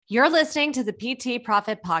You're listening to the PT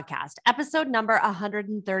Profit Podcast, episode number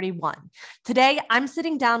 131. Today, I'm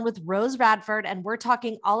sitting down with Rose Radford, and we're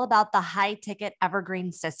talking all about the high ticket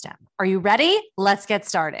evergreen system. Are you ready? Let's get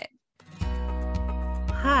started.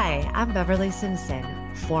 Hi, I'm Beverly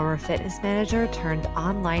Simpson, former fitness manager turned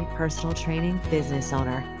online personal training business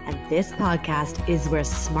owner. And this podcast is where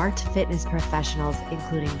smart fitness professionals,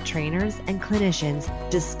 including trainers and clinicians,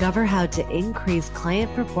 discover how to increase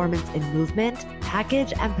client performance in movement,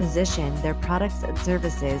 package and position their products and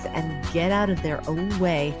services, and get out of their own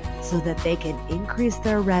way so that they can increase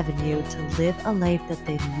their revenue to live a life that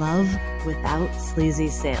they love without sleazy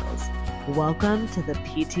sales. Welcome to the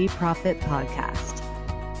PT Profit Podcast.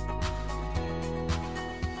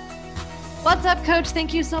 What's up, Coach?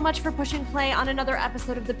 Thank you so much for pushing play on another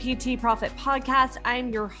episode of the PT Profit Podcast. I'm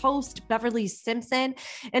your host, Beverly Simpson,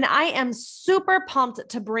 and I am super pumped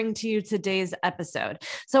to bring to you today's episode.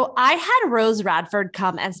 So I had Rose Radford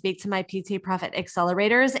come and speak to my PT Profit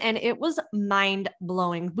Accelerators, and it was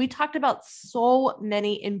mind-blowing. We talked about so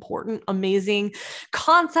many important, amazing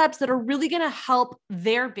concepts that are really going to help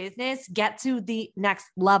their business get to the next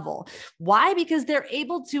level. Why? Because they're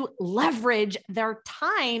able to leverage their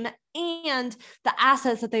time and the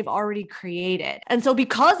assets that they've already created. And so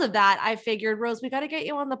because of that, I figured, Rose, we got to get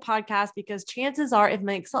you on the podcast because chances are if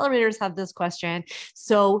my accelerators have this question,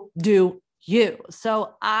 so do you.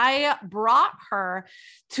 So I brought her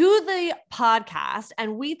to the podcast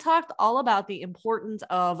and we talked all about the importance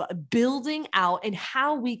of building out and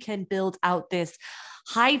how we can build out this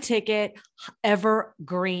high ticket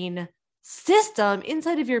evergreen system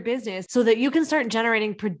inside of your business so that you can start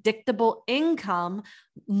generating predictable income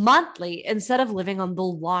monthly instead of living on the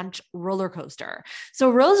launch roller coaster. So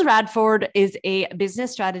Rose Radford is a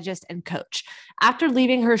business strategist and coach. After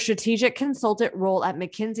leaving her strategic consultant role at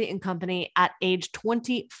McKinsey & Company at age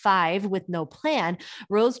 25 with no plan,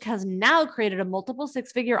 Rose has now created a multiple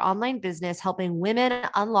six-figure online business helping women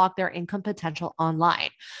unlock their income potential online.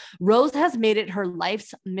 Rose has made it her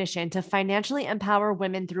life's mission to financially empower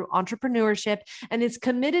women through entrepreneurship and is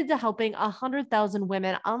committed to helping 100,000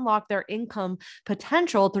 women unlock their income potential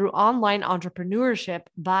through online entrepreneurship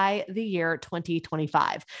by the year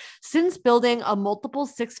 2025. Since building a multiple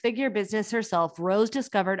six-figure business herself, Rose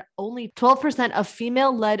discovered only 12% of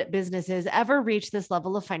female-led businesses ever reach this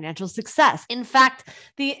level of financial success. In fact,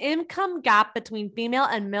 the income gap between female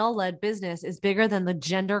and male-led business is bigger than the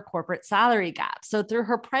gender corporate salary gap. So through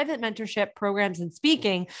her private mentorship programs and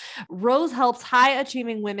speaking, Rose helps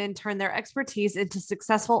high-achieving women turn their expertise into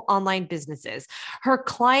successful online businesses. Her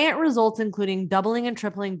client results including doubling and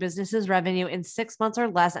tripling businesses' revenue in 6 months or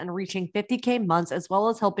less and reaching 50K months, as well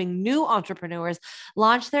as helping new entrepreneurs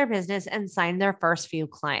launch their business and sign their first few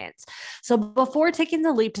clients. So before taking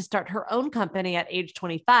the leap to start her own company at age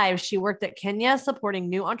 25, she worked at Kenya supporting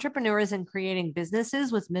new entrepreneurs and creating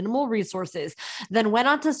businesses with minimal resources, then went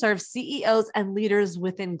on to serve CEOs and leaders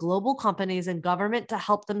within global companies and government to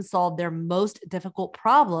help them solve their most difficult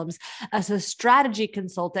problems as a strategy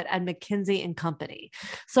consultant at McKinsey & Company.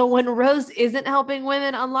 So when Rose isn't helping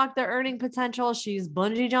women unlock their earning potential, she's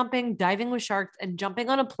bungee jumping, diving with sharks, and jumping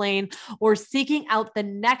on a plane, or seeking out the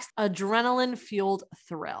next adrenaline-fueled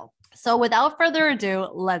thrill. So without further ado,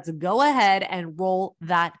 let's go ahead and roll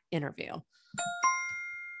that interview.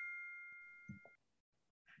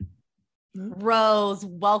 Rose,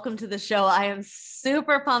 welcome to the show. I am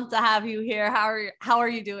super pumped to have you here. How are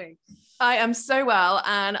you doing? I am so well,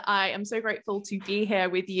 and I am so grateful to be here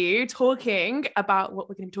with you talking about what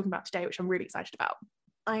we're going to be talking about today, which I'm really excited about.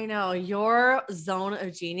 I know your zone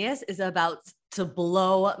of genius is about to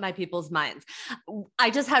blow my people's minds. I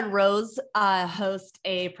just had Rose host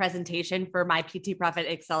a presentation for my PT Profit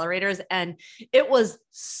Accelerators, and it was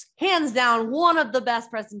hands down one of the best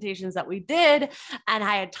presentations that we did. And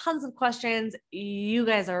I had tons of questions. You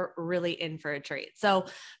guys are really in for a treat. So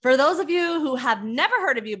for those of you who have never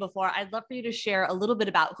heard of you before, I'd love for you to share a little bit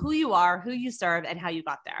about who you are, who you serve, and how you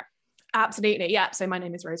got there. Absolutely. Yeah. So my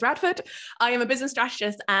name is Rose Radford. I am a business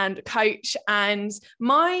strategist and coach, and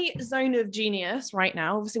my zone of genius right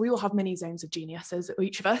now, obviously we all have many zones of genius as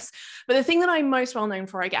each of us, but the thing that I'm most well known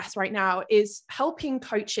for, I guess, right now is helping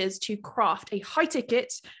coaches to craft a high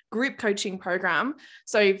ticket group coaching program.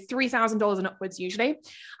 So $3,000 and upwards usually,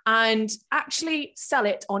 and actually sell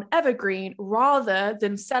it on evergreen rather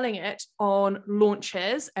than selling it on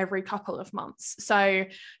launches every couple of months. So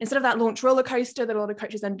instead of that launch roller coaster that a lot of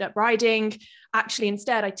coaches end up riding, actually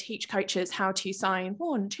instead I teach coaches how to sign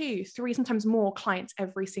 1, 2, 3, sometimes more clients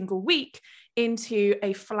every single week into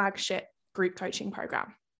a flagship group coaching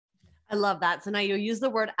program. I love that. So now you use the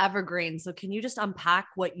word evergreen. So can you just unpack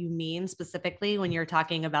what you mean specifically when you're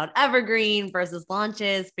talking about evergreen versus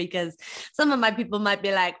launches? Because some of my people might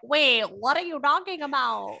be like, wait, what are you talking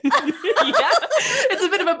about? Yeah, it's a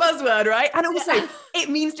bit of a buzzword, right? And also it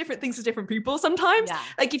means different things to different people sometimes. Yeah.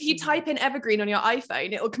 Like if you type in evergreen on your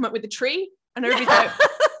iPhone, it'll come up with a tree and everybody's like,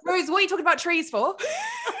 Rose, what are you talking about trees for?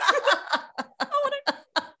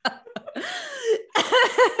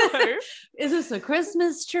 Is this a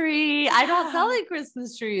Christmas tree? I don't sell any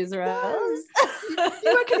Christmas trees, Rose. You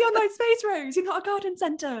work in the online space, Rose. You're not a garden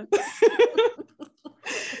center.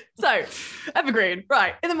 So evergreen,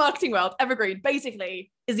 right? In the marketing world, evergreen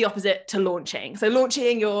basically is the opposite to launching. So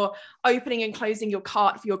launching, you're opening and closing your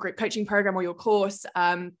cart for your group coaching program or your course.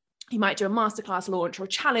 You might do a masterclass launch or a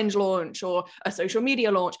challenge launch or a social media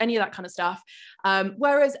launch, any of that kind of stuff.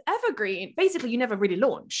 Whereas evergreen, basically you never really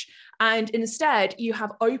launch. And instead you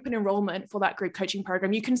have open enrollment for that group coaching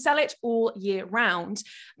program. You can sell it all year round.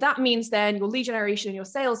 That means then your lead generation and your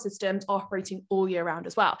sales systems are operating all year round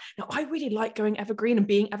as well. Now, I really like going evergreen and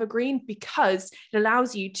being evergreen because it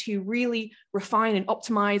allows you to really refine and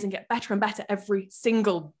optimize and get better and better every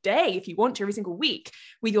single day, if you want to, every single week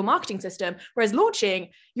with your marketing system. Whereas launching,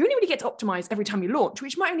 you only really get to optimize every time you launch,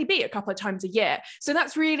 which might only be a couple of times a year. So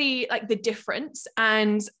that's really like the difference.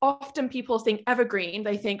 And often people think evergreen,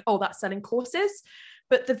 they think, oh, that's selling courses.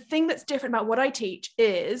 But the thing that's different about what I teach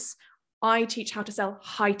is I teach how to sell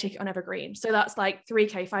high ticket on evergreen. So that's like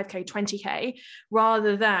 3K, 5K, 20K,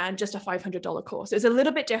 rather than just a $500 course. It's a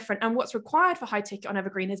little bit different. And what's required for high ticket on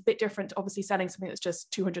evergreen is a bit different to obviously selling something that's just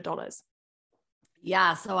 $200.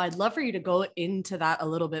 Yeah. So I'd love for you to go into that a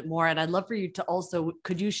little bit more. And I'd love for you to also,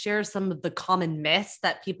 could you share some of the common myths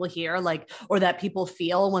that people hear, like, or that people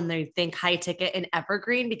feel when they think high ticket and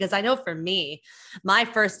evergreen? Because I know for me, my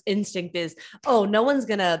first instinct is, oh, no one's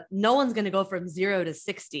going to go from 0 to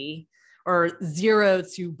 60 or 0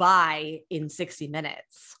 to buy in 60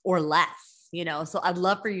 minutes or less, So I'd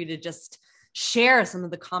love for you to just share some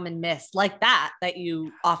of the common myths like that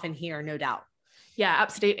you often hear, no doubt. Yeah,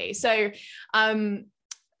 absolutely. So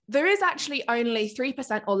there is actually only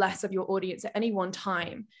 3% or less of your audience at any one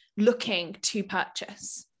time looking to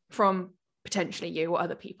purchase from potentially you or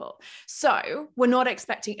other people. So we're not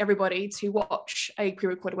expecting everybody to watch a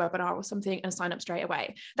pre-recorded webinar or something and sign up straight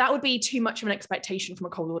away. That would be too much of an expectation from a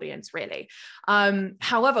cold audience, really.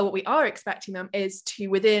 However, what we are expecting them is to,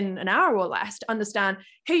 within an hour or less, to understand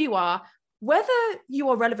who you are, whether you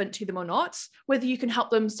are relevant to them or not, whether you can help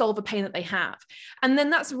them solve a pain that they have. And then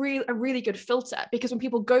that's a really good filter, because when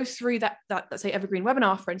people go through that let's say evergreen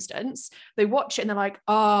webinar, for instance, they watch it and they're like,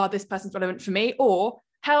 this person's relevant for me, or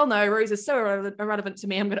hell no, Rose is so irrelevant to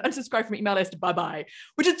me, I'm going to unsubscribe from email list, bye-bye,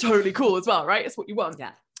 which is totally cool as well, right? It's what you want.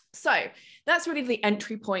 Yeah. So that's really the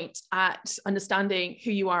entry point at understanding who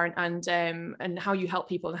you are and how you help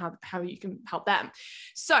people and how you can help them.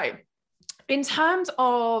 So in terms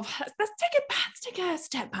of, let's take a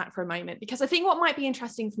step back for a moment, because I think what might be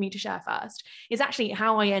interesting for me to share first is actually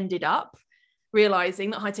how I ended up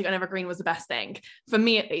realizing that high ticket on evergreen was the best thing for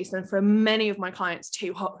me, at least, and for many of my clients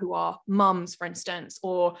too, who are mums, for instance,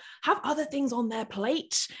 or have other things on their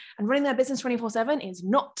plate, and running their business 24/7 is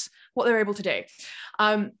not what they're able to do.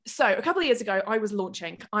 So a couple of years ago, I was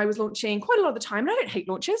launching quite a lot of the time, and I don't hate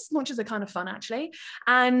launches. Launches are kind of fun, actually.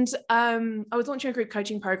 And I was launching a group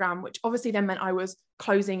coaching program, which obviously then meant I was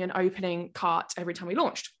closing and opening cart every time we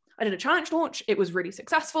launched. I did a challenge launch. It was really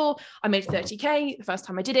successful. I made 30K the first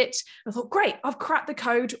time I did it. I thought, great, I've cracked the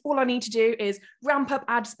code. All I need to do is ramp up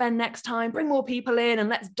ad spend next time, bring more people in, and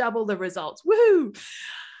let's double the results. Woohoo!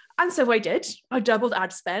 And so I did. I doubled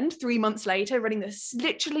ad spend 3 months later, running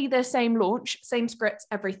literally the same launch, same scripts,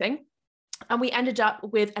 everything. And we ended up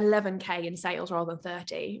with 11K in sales rather than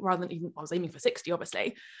 30, rather than even, I was aiming for 60,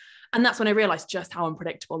 obviously. And that's when I realized just how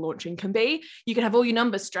unpredictable launching can be. You can have all your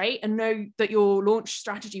numbers straight and know that your launch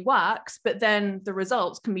strategy works, but then the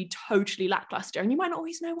results can be totally lackluster, and you might not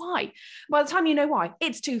always know why. By the time you know why,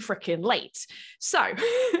 it's too freaking late. So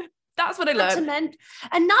that's what I learned.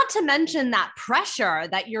 Not to mention that pressure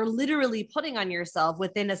that you're literally putting on yourself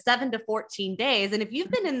within a 7 to 14 days. And if you've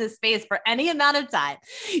been in this space for any amount of time,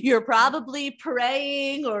 you're probably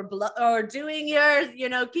praying or doing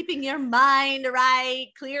your, keeping your mind right,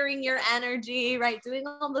 clearing your energy, right? Doing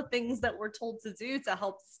all the things that we're told to do to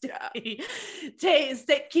help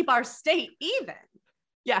keep our state even.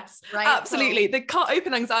 Yes, right? Absolutely. The cart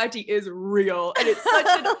open anxiety is real, and it's such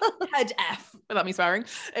a head F without me swearing.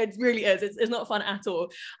 It really is. It's not fun at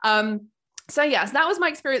all. So yes, that was my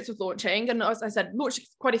experience with launching. And as I said, launched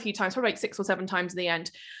quite a few times, probably like 6 or 7 times in the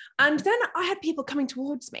end. And then I had people coming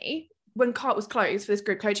towards me when cart was closed for this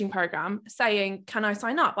group coaching program, saying, can I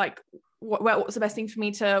sign up? Like, what's the best thing for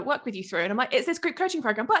me to work with you through? And I'm like, it's this group coaching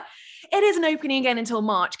program, but it isn't opening again until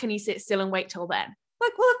March. Can you sit still and wait till then?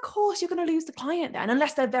 Like, well, of course you're going to lose the client then,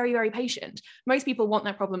 unless they're very, very patient. Most people want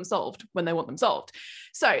their problem solved when they want them solved.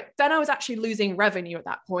 So then I was actually losing revenue at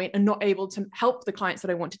that point and not able to help the clients that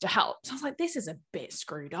I wanted to help. So I was like, this is a bit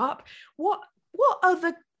screwed up. What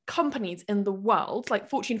other companies in the world, like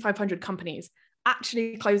Fortune 500 companies,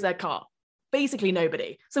 actually close their cart? Basically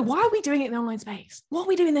nobody. So why are we doing it in the online space? What are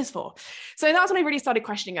we doing this for? So that's when I really started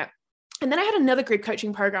questioning it. And then I had another group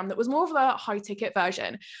coaching program that was more of a high ticket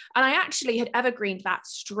version. And I actually had evergreened that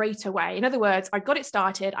straight away. In other words, I got it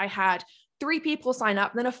started. I had 3 people sign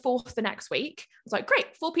up, then a 4th the next week. I was like,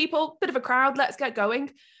 great, 4 people, bit of a crowd, let's get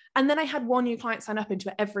going. And then I had 1 new client sign up into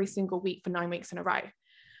it every single week for 9 weeks in a row.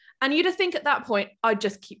 And you'd think at that point, I'd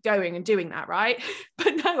just keep going and doing that, right?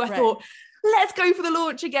 But no, I thought, let's go for the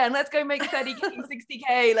launch again. Let's go make 30K,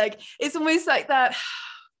 60K. Like, it's almost like that.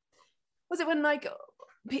 Was it when like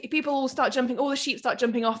people all start jumping, all the sheep start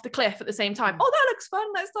jumping off the cliff at the same time? Oh, that looks fun.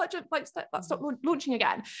 Let's start launching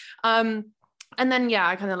again. And then, yeah,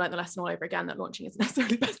 I kind of learned the lesson all over again that launching isn't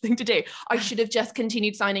necessarily the best thing to do. I should have just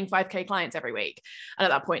continued signing 5K clients every week. And at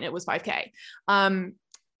that point it was 5K.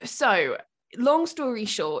 So long story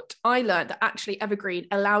short, I learned that actually Evergreen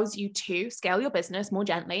allows you to scale your business more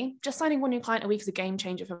gently. Just signing 1 new client a week is a game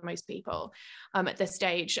changer for most people at this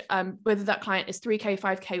stage, whether that client is 3K,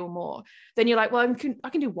 5K or more. Then you're like, well, I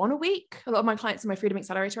can do 1 a week. A lot of my clients in my Freedom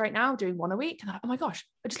Accelerator right now are doing 1 a week. And they're like, oh my gosh,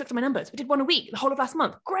 I just looked at my numbers. We did 1 a week the whole of last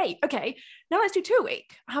month. Great. Okay. Now let's do 2 a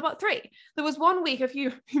week. How about 3? There was 1 week a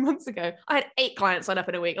few months ago. I had 8 clients sign up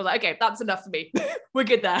in a week. I was like, okay, that's enough for me. We're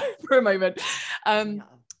good there for a moment.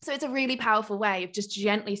 So it's a really powerful way of just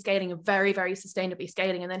gently scaling and very, very sustainably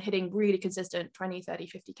scaling and then hitting really consistent 20, 30,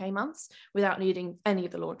 50K months without needing any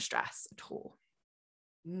of the launch stress at all.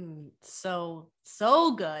 So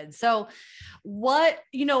good. So what,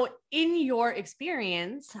 in your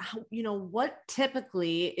experience, what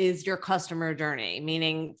typically is your customer journey?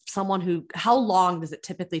 Meaning how long does it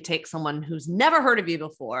typically take someone who's never heard of you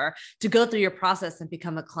before to go through your process and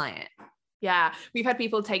become a client? Yeah, we've had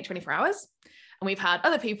people take 24 hours. And we've had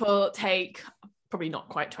other people take probably not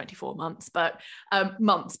quite 24 months, but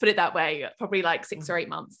months, put it that way, probably like 6 or 8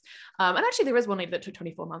 months. And actually there is one lady that took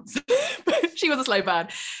 24 months, but she was a slow burn.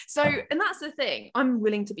 So, and that's the thing, I'm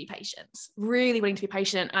willing to be patient, really willing to be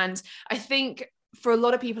patient. And I think for a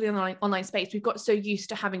lot of people in the online space, we've got so used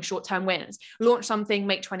to having short-term wins, launch something,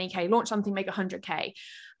 make 20K, launch something, make 100K.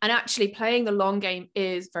 And actually playing the long game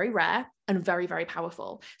is very rare and very, very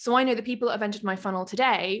powerful. So I know the people that have entered my funnel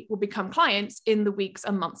today will become clients in the weeks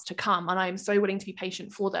and months to come. And I'm so willing to be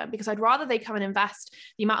patient for them because I'd rather they come and invest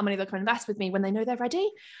the amount of money they'll come invest with me when they know they're ready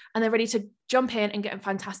and they're ready to jump in and get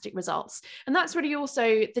fantastic results. And that's really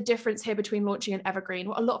also the difference here between launching and evergreen.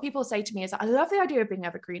 What a lot of people say to me is that I love the idea of being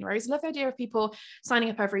evergreen, Rose. I love the idea of people signing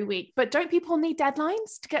up every week, but don't people need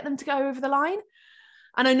deadlines to get them to go over the line?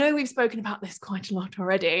 And I know we've spoken about this quite a lot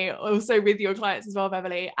already, also with your clients as well,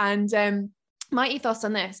 Beverly. And my ethos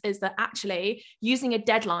on this is that actually using a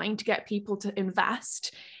deadline to get people to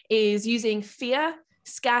invest is using fear,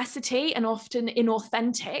 scarcity, and often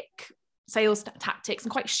inauthentic sales tactics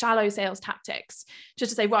and quite shallow sales tactics,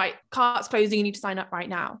 just to say, right, cart's closing, you need to sign up right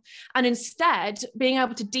now. And instead being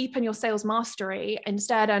able to deepen your sales mastery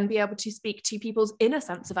instead and be able to speak to people's inner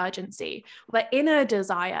sense of urgency, their inner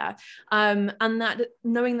desire, and that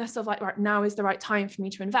knowingness of like, right, now is the right time for me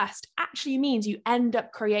to invest actually means you end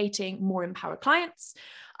up creating more empowered clients,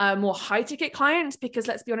 more high ticket clients, because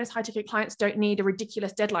let's be honest, high ticket clients don't need a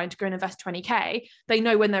ridiculous deadline to go and invest 20K. They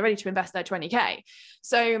know when they're ready to invest their 20K.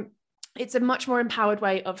 So it's a much more empowered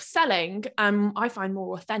way of selling. I find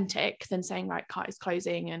more authentic than saying, right, cart is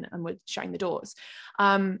closing and we're shutting the doors.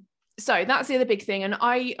 So that's the other big thing. And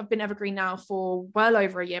I have been evergreen now for well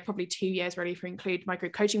over a year, probably 2 years really, if we include my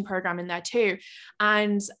group coaching program in there too.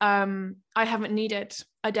 And I haven't needed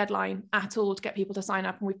a deadline at all to get people to sign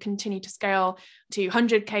up. And we've continued to scale to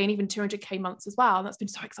 100K and even 200K months as well. And that's been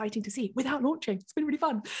so exciting to see without launching. It's been really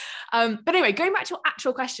fun. But anyway, going back to your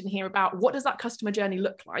actual question here about what does that customer journey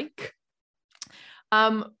look like?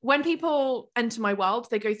 When people enter my world,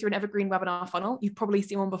 they go through an evergreen webinar funnel. You've probably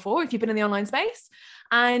seen one before if you've been in the online space.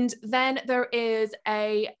 And then there's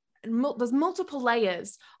multiple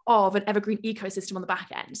layers of an evergreen ecosystem on the back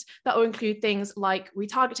end that will include things like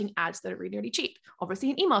retargeting ads that are really, really cheap.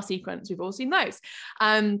 Obviously an email sequence, we've all seen those.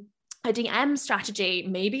 a DM strategy,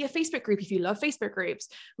 maybe a Facebook group if you love Facebook groups,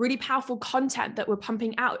 really powerful content that we're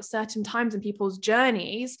pumping out at certain times in people's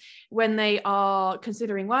journeys when they are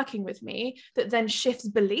considering working with me, that then shifts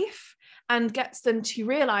belief and gets them to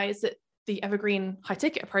realize that the evergreen high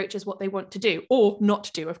ticket approach is what they want to do, or not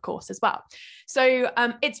to do, of course, as well. So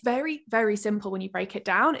it's very, very simple when you break it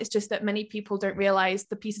down. It's just that many people don't realize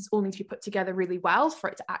the pieces all need to be put together really well for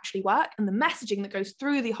it to actually work. And the messaging that goes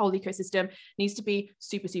through the whole ecosystem needs to be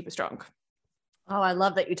super, super strong. Oh, I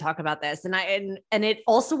love that you talk about this. And it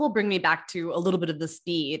also will bring me back to a little bit of the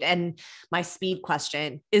speed. And my speed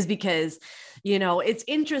question is because, it's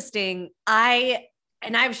interesting.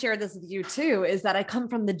 And I've shared this with you too, is that I come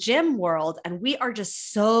from the gym world and we are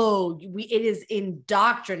just it is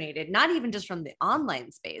indoctrinated, not even just from the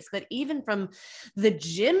online space, but even from the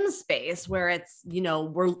gym space where it's,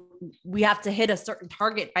 we have to hit a certain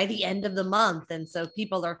target by the end of the month. And so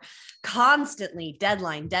people are constantly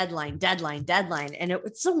deadline. And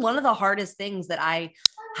it's one of the hardest things that I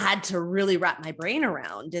had to really wrap my brain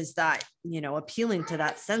around is that, appealing to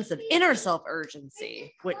that sense of inner self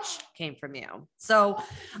urgency, which came from you. So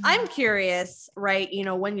I'm curious, right?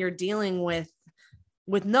 When you're dealing with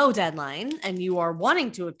no deadline and you are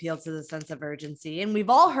wanting to appeal to the sense of urgency, and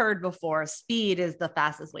we've all heard before, speed is the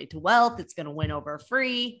fastest way to wealth. It's going to win over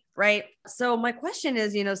free, right? So my question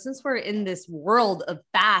is, since we're in this world of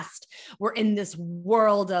fast, we're in this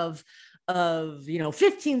world of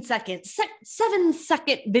 15-second,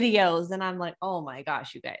 7-second videos. And I'm like, oh my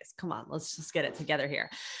gosh, you guys, come on, let's just get it together here.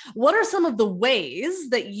 What are some of the ways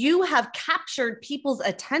that you have captured people's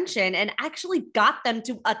attention and actually got them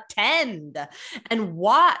to attend and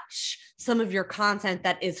watch some of your content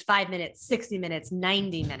that is 5 minutes, 60 minutes,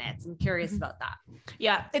 90 minutes? I'm curious about that.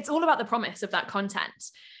 Yeah, it's all about the promise of that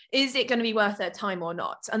content. Is it going to be worth their time or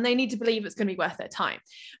not? And they need to believe it's going to be worth their time.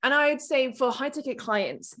 And I would say for high ticket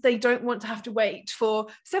clients, they don't want to have to wait for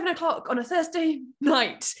 7:00 on a Thursday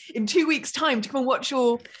night in 2 weeks' time to come and watch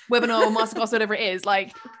your webinar or masterclass, whatever it is.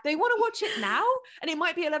 Like, they want to watch it now. And it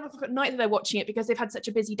might be 11:00 at night that they're watching it because they've had such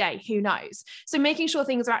a busy day. Who knows? So making sure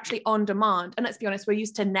things are actually on demand. And let's be honest, we're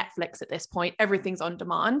used to Netflix at this point. Everything's on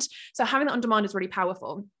demand. So having that on demand is really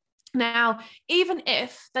powerful. Now, even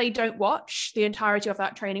if they don't watch the entirety of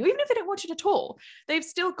that training, or even if they don't watch it at all, they've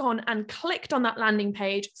still gone and clicked on that landing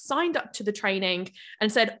page, signed up to the training and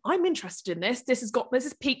said, I'm interested in this. This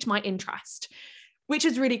has piqued my interest, which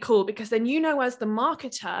is really cool because then as the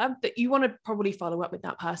marketer that you want to probably follow up with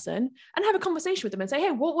that person and have a conversation with them and say,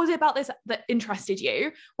 hey, what was it about this that interested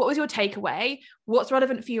you? What was your takeaway? What's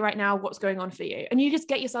relevant for you right now? What's going on for you? And you just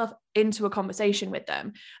get yourself into a conversation with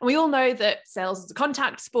them. And we all know that sales is a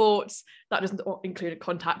contact sport. That doesn't include a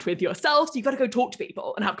contact with yourself. So you've got to go talk to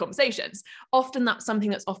people and have conversations. Often that's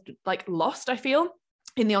something that's often lost, I feel,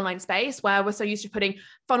 in the online space, where we're so used to putting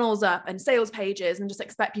funnels up and sales pages and just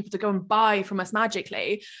expect people to go and buy from us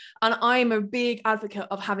magically. And I'm a big advocate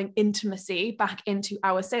of having intimacy back into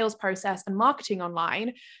our sales process and marketing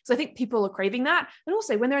online. So I think people are craving that. And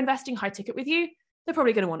also when they're investing high ticket with you, they're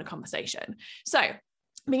probably going to want a conversation. So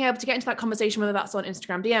being able to get into that conversation, whether that's on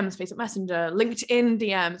Instagram DMs, Facebook Messenger, LinkedIn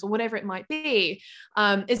DMs, or whatever it might be,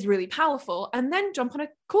 is really powerful. And then jump on a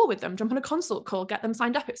call with them, jump on a consult call, get them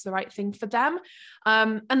signed up. It's the right thing for them.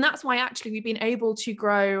 And that's why actually we've been able to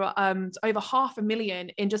grow to over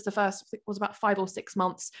 500,000 in just the first, I think it was about 5 or 6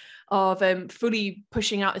 months of fully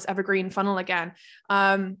pushing out this evergreen funnel again,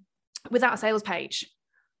 without a sales page.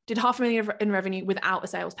 Did 500,000 in revenue without a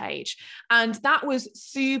sales page. And that was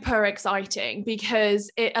super exciting because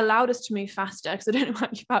it allowed us to move faster. Because I don't know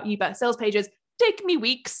about you, but sales pages take me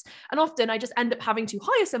weeks. And often I just end up having to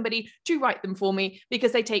hire somebody to write them for me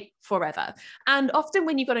because they take forever. And often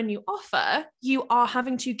when you've got a new offer, you are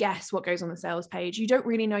having to guess what goes on the sales page. You don't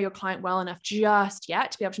really know your client well enough just yet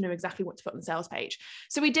to be able to know exactly what to put on the sales page.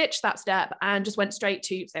 So we ditched that step and just went straight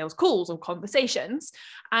to sales calls or conversations.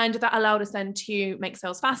 And that allowed us then to make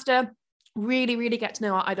sales faster, really, really get to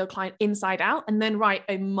know our ideal client inside out, and then write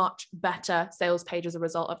a much better sales page as a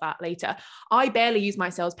result of that later. I barely use my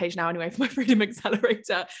sales page now anyway for my Freedom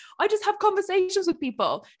Accelerator. I just have conversations with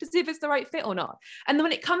people to see if it's the right fit or not. And then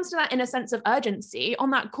when it comes to that inner sense of urgency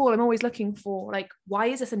on that call, I'm always looking for why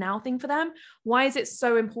is this a now thing for them? Why is it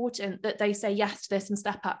so important that they say yes to this and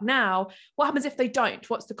step up now? What happens if they don't?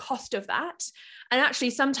 What's the cost of that? And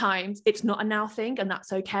actually, sometimes it's not a now thing, and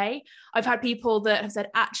that's okay. I've had people that have said,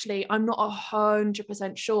 actually, I'm not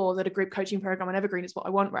 100% sure that a group coaching program on Evergreen is what I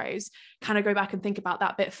want, Rose. Can I go back and think about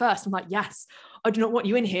that bit first? I'm like, yes, I do not want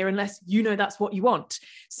you in here unless you know that's what you want.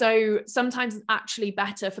 So sometimes it's actually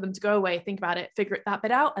better for them to go away, think about it, figure that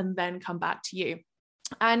bit out, and then come back to you.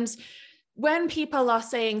 And when people are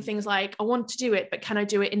saying things like, I want to do it, but can I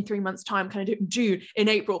do it in 3 months' time? Can I do it in June, in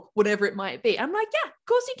April, whatever it might be? I'm like, yeah, of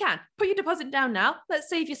course you can. Put your deposit down now. Let's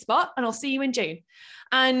save your spot and I'll see you in June.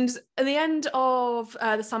 And at the end of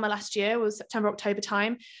the summer last year, was September, October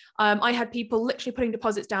time, I had people literally putting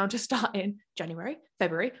deposits down to start in January,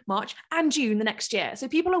 February, March, and June the next year. So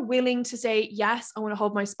people are willing to say, yes, I want to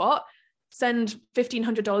hold my spot, send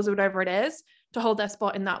 $1,500 or whatever it is to hold their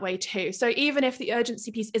spot in that way too. So even if the urgency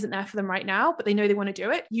piece isn't there for them right now, but they know they want to do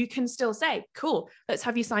it, you can still say, cool, let's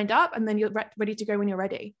have you signed up. And then you're ready to go when you're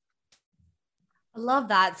ready. I love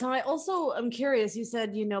that. So I also am curious, you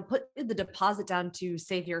said, put the deposit down to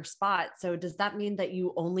save your spot. So does that mean that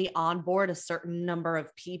you only onboard a certain number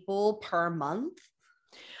of people per month?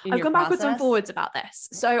 I've gone backwards and forwards about this.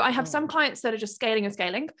 So I have some clients that are just scaling and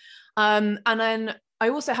scaling. And then I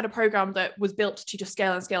also had a program that was built to just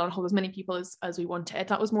scale and hold as many people as we wanted.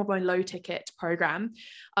 That was more of my low ticket program.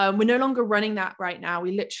 We're no longer running that right now.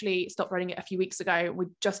 We literally stopped running it a few weeks ago. We're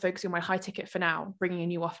just focusing on my high ticket for now, bringing a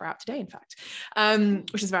new offer out today, in fact,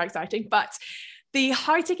 which is very exciting. But the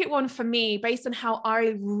high ticket one for me, based on how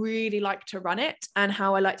I really like to run it and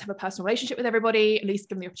how I like to have a personal relationship with everybody, at least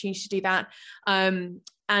give them the opportunity to do that.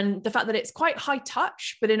 And the fact that it's quite high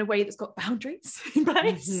touch, but in a way that's got boundaries in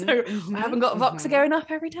place. I haven't got Voxer going up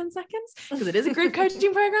every 10 seconds because it is a group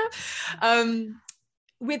coaching program.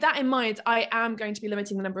 With that in mind, I am going to be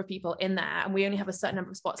limiting the number of people in there. And we only have a certain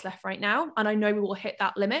number of spots left right now. And I know we will hit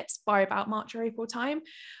that limit by about March or April time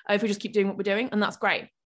if we just keep doing what we're doing. And that's great.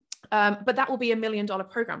 But that will be $1 million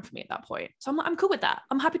program for me at that point. So I'm cool with that.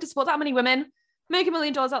 I'm happy to support that many women, make $1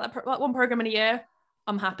 million out of that one program in a year.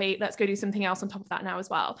 I'm happy. Let's go do something else on top of that now as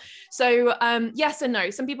well. So yes and no.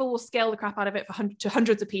 Some people will scale the crap out of it to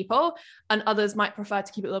hundreds of people, and others might prefer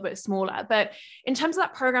to keep it a little bit smaller. But in terms of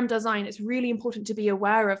that program design, it's really important to be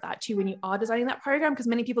aware of that too when you are designing that program, because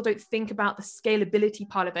many people don't think about the scalability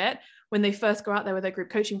part of it when they first go out there with their group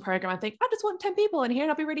coaching program and think, I just want 10 people in here and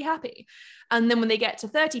I'll be really happy. And then when they get to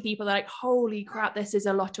 30 people, they're like, holy crap, this is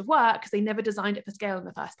a lot of work, because they never designed it for scale in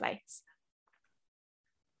the first place.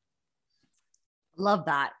 Love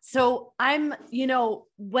that. So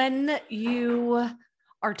when you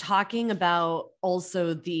are talking about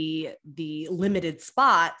also the limited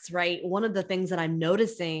spots, right? One of the things that I'm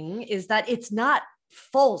noticing is that it's not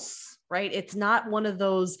false, right? It's not one of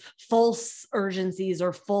those false urgencies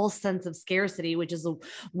or false sense of scarcity, which is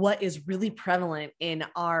what is really prevalent in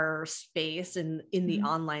our space and in the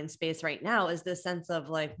online space right now, is this sense of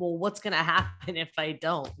like, well, what's going to happen if I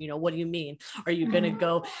don't? What do you mean? Are you going to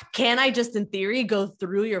go, can I just in theory go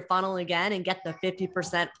through your funnel again and get the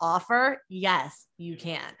 50% offer? Yes, you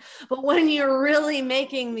can. But when you're really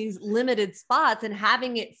making these limited spots and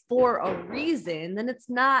having it for a reason, then it's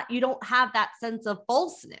not, you don't have that sense of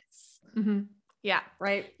falseness. Yeah.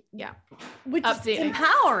 Right. Yeah. Which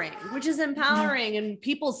is empowering, and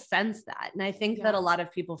people sense that. And I think that a lot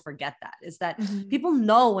of people forget that, is that people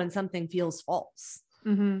know when something feels false.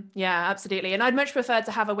 Yeah, absolutely. And I'd much prefer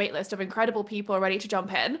to have a wait list of incredible people ready to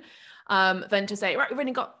jump in than to say, right, we've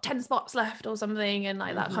only got 10 spots left or something, and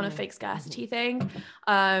like that kind of fake scarcity thing.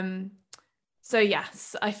 So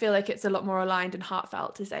yes, I feel like it's a lot more aligned and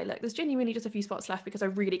heartfelt to say, look, there's genuinely just a few spots left because I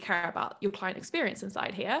really care about your client experience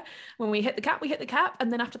inside here. When we hit the cap, we hit the cap.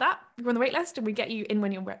 And then after that, we're on the wait list and we get you in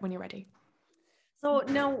when you're ready. So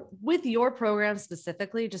now with your program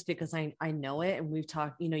specifically, just because I know it and we've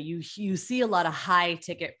talked, you see a lot of high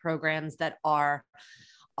ticket programs that are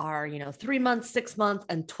 3 months, 6 months,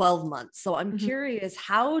 and 12 months. So I'm curious,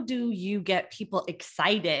 how do you get people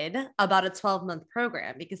excited about a 12-month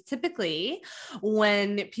program? Because typically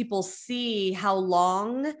when people see how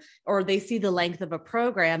long, or they see the length of a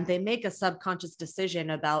program, they make a subconscious decision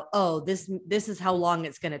about, oh, this is how long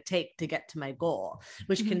it's going to take to get to my goal,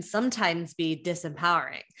 which can sometimes be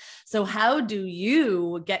disempowering. So how do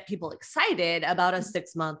you get people excited about a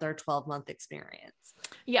 6-month or 12-month experience?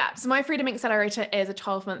 Yeah. So my Freedom Accelerator is a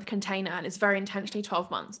 12-month container, and it's very intentionally 12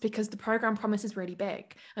 months because the program promise is really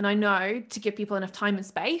big. And I know to give people enough time and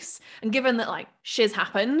space, and given that like shiz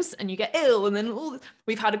happens and you get ill, and then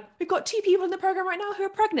we've got 2 people in the program right now who are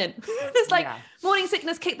pregnant. It's like morning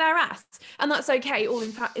sickness kicked their ass, and that's okay.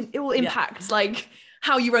 It will impact like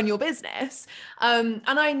how you run your business. And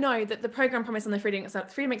I know that the program promise on the Freedom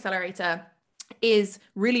Accelerator is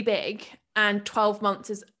really big, and 12 months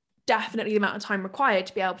is definitely the amount of time required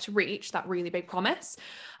to be able to reach that really big promise.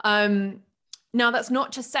 Now, that's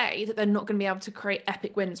not to say that they're not going to be able to create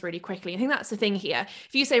epic wins really quickly. I think that's the thing here.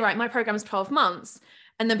 If you say, right, my program is 12 months,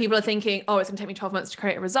 and then people are thinking, oh, it's going to take me 12 months to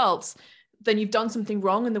create results, then you've done something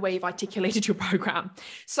wrong in the way you've articulated your program.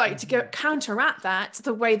 So to counteract that,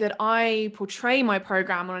 the way that I portray my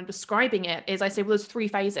program when I'm describing it is I say, well, there's 3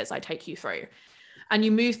 phases I take you through, and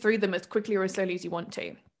you move through them as quickly or as slowly as you want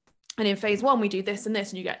to. And in phase 1, we do this and this,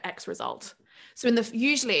 and you get X result. So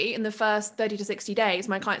usually in the first 30 to 60 days,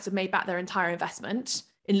 my clients have made back their entire investment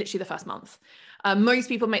in literally the first month. Most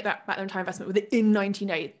people make that back their entire investment within 90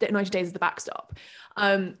 days is the backstop.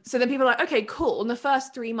 So then people are like, okay, cool. In the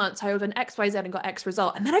first 3 months, I done X, Y, Z and got X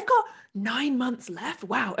result. And then I've got 9 months left.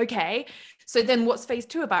 Wow. Okay. So then what's phase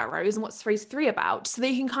 2 about, Rose? And what's phase 3 about? So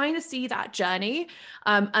they can kind of see that journey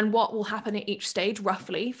and what will happen at each stage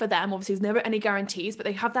roughly for them. Obviously, there's never any guarantees, but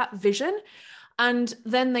they have that vision. And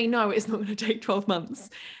then they know it's not going to take 12 months.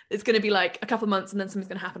 It's going to be like a couple of months and then something's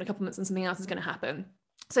going to happen, a couple of months and something else is going to happen.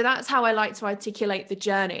 So that's how I like to articulate the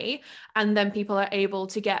journey. And then people are able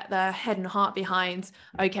to get their head and heart behind,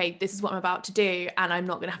 okay, this is what I'm about to do. And I'm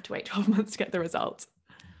not going to have to wait 12 months to get the result.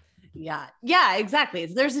 Yeah, exactly.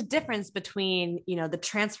 There's a difference between, the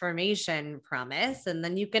transformation promise, and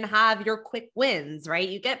then you can have your quick wins, right?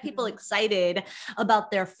 You get people excited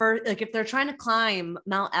about their first, like if they're trying to climb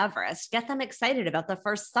Mount Everest, get them excited about the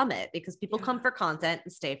first summit, because people come for content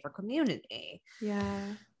and stay for community.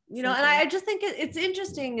 Yeah. And I just think it's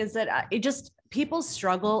interesting is that people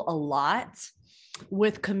struggle a lot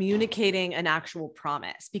with communicating an actual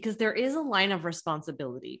promise, because there is a line of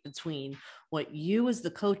responsibility between what you as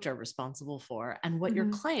the coach are responsible for and what your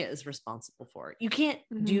client is responsible for. You can't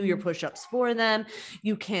do your push-ups for them.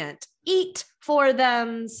 You can't eat for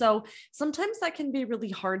them. So sometimes that can be really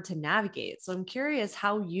hard to navigate. So I'm curious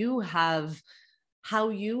how you have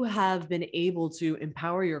been able to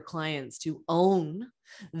empower your clients to own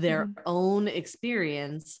their own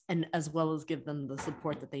experience, and as well as give them the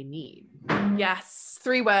support that they need. Yes.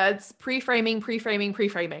 3 words: pre-framing. So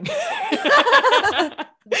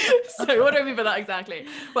what do I mean by that exactly?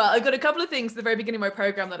 Well, I've got a couple of things at the very beginning of my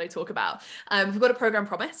program that I talk about. We've got a program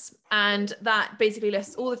promise, and that basically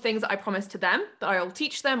lists all the things that I promise to them, that I'll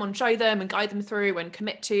teach them and show them and guide them through and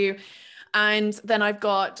commit to. And then I've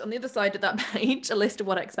got on the other side of that page a list of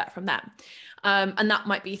what I expect from them. And that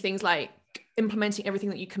might be things like implementing everything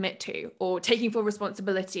that you commit to, or taking full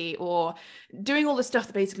responsibility, or doing all the stuff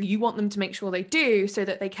that basically you want them to make sure they do so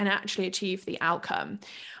that they can actually achieve the outcome.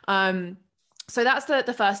 So that's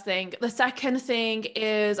the first thing. The second thing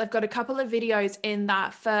is I've got a couple of videos in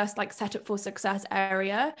that first set up for success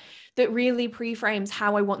area that really pre-frames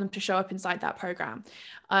how I want them to show up inside that program.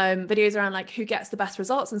 Videos around who gets the best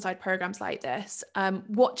results inside programs like this,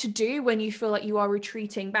 what to do when you feel like you are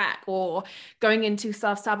retreating back or going into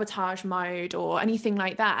self-sabotage mode or anything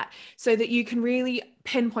like that, so that you can really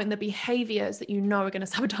pinpoint the behaviors that are going to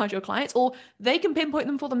sabotage your clients, or they can pinpoint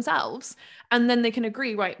them for themselves, and then they can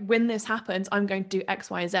agree, right, when this happens, I'm going to do X,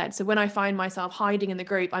 Y, Z. So when I find myself hiding in the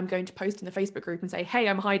group, I'm going to post in the Facebook group and say, hey,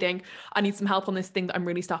 I'm hiding, I need some help on this thing that I'm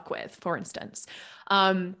really stuck with, for instance.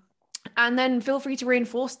 And then feel free to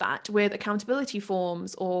reinforce that with accountability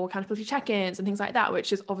forms or accountability check-ins and things like that,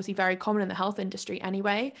 which is obviously very common in the health industry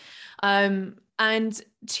anyway. And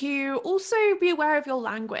to also be aware of your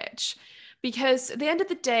language, because at the end of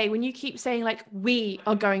the day, when you keep saying we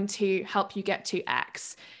are going to help you get to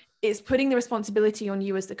X, it's putting the responsibility on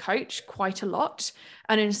you as the coach quite a lot.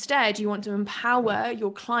 And instead, you want to empower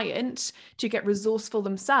your client to get resourceful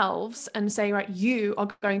themselves and say, right, you are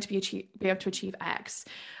going to be able to achieve X.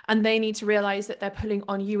 And they need to realize that they're pulling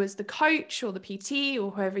on you as the coach or the PT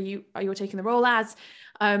or whoever you're taking the role as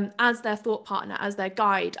their thought partner, as their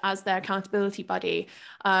guide, as their accountability buddy,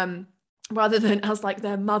 rather than as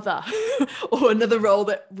their mother or another role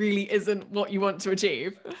that really isn't what you want to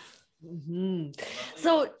achieve.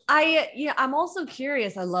 So I'm also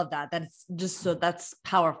curious. I love that. That's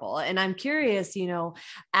powerful. And I'm curious,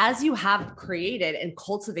 as you have created and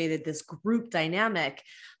cultivated this group dynamic,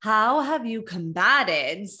 how have you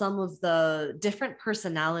combated some of the different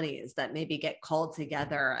personalities that maybe get called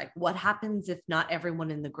together? What happens if not everyone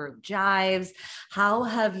in the group jives? How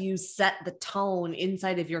have you set the tone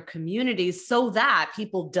inside of your community so that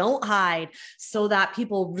people don't hide, so that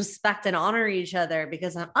people respect and honor each other?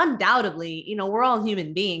 Because undoubtedly, we're all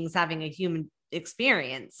human beings having a human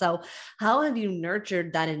experience. So how have you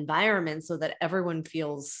nurtured that environment so that everyone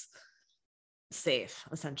feels safe,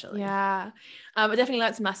 essentially? Yeah, I definitely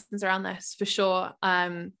learned some lessons around this for sure.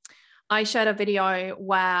 I shared a video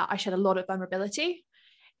where I shared a lot of vulnerability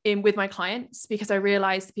with my clients, because I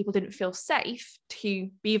realized that people didn't feel safe to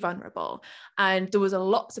be vulnerable. And there was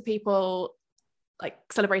lots of people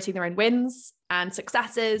celebrating their own wins and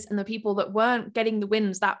successes, and the people that weren't getting the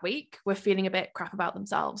wins that week were feeling a bit crap about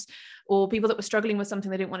themselves, or people that were struggling with something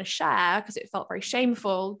they didn't want to share because it felt very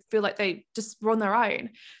shameful, feel like they just were on their own.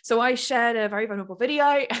 So I shared a very vulnerable video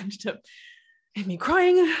and made me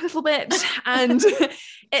crying a little bit, and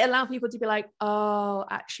it allowed people to be like, oh,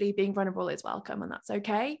 actually being vulnerable is welcome, and that's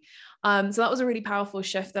okay. So that was a really powerful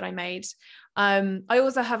shift that I made. I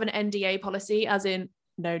also have an NDA policy, as in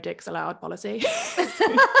no dicks allowed policy.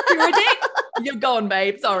 You're a dick, you're gone,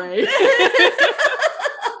 babe, sorry.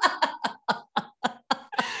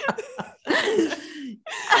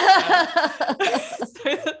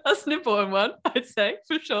 So that's an important one, I'd say,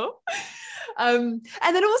 for sure. And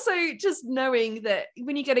then also just knowing that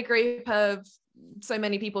when you get a group of so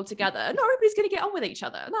many people together, not everybody's going to get on with each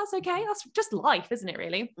other, and that's okay. That's just life, isn't it,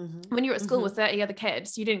 really? When you're at school with 30 other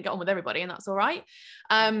kids, you didn't get on with everybody, and that's all right.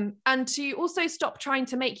 And to also stop trying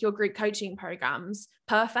to make your group coaching programs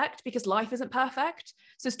perfect, because life isn't perfect.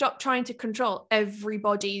 So stop trying to control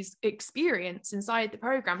everybody's experience inside the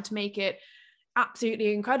program to make it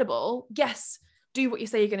absolutely incredible. Yes, do what you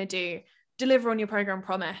say you're going to do. Deliver on your program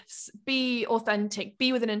promise, be authentic,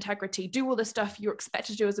 be with an integrity, do all the stuff you're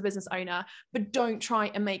expected to do as a business owner, but don't try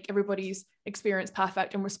and make everybody's experience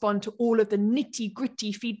perfect and respond to all of the nitty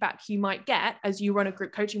gritty feedback you might get as you run a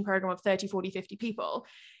group coaching program of 30, 40, 50 people.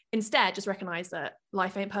 Instead, just recognize that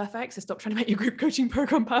life ain't perfect. So stop trying to make your group coaching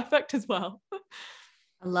program perfect as well.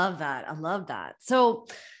 I love that. I love that. So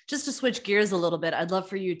just to switch gears a little bit, I'd love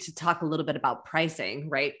for you to talk a little bit about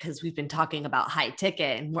pricing, right? Because we've been talking about high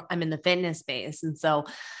ticket, and I'm in the fitness space. And so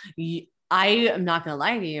I am not going to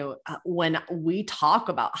lie to you. When we talk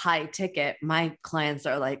about high ticket, my clients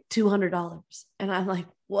are like $200. And I'm like,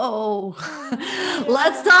 whoa,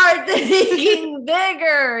 let's start thinking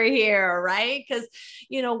bigger here, right? Because,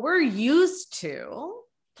 we're used to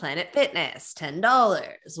Planet Fitness,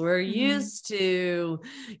 $10. We're used to,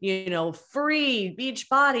 free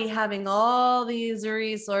Beachbody having all these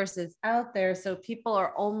resources out there. So people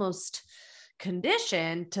are almost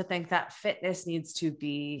conditioned to think that fitness needs to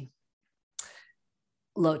be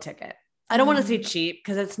low ticket. I don't want to say cheap,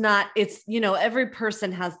 because it's not, every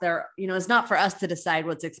person has their, it's not for us to decide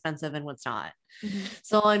what's expensive and what's not.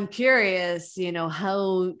 So I'm curious,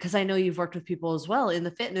 because I know you've worked with people as well in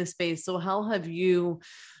the fitness space. So how have you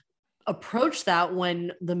approached that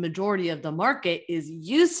when the majority of the market is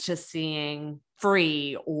used to seeing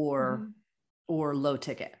free or low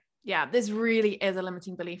ticket? Yeah, this really is a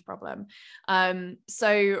limiting belief problem.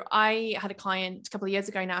 So I had a client a couple of years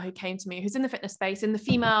ago now who came to me, who's in the fitness space, in the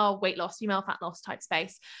female weight loss, female fat loss type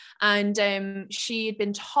space. And she had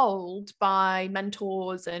been told by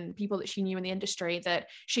mentors and people that she knew in the industry that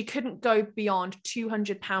she couldn't go beyond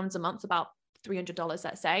 £200 a month, about $300,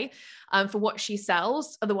 let's say, for what she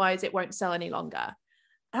sells. Otherwise it won't sell any longer.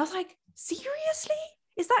 And I was like, seriously?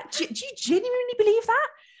 Is that, do you genuinely believe that?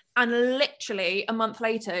 And literally a month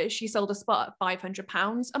later, she sold a spot at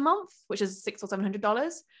 £500 a month, which is $600 or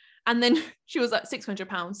 $700. And then she was at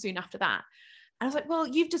 £600 soon after that. And I was like, well,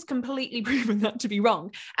 you've just completely proven that to be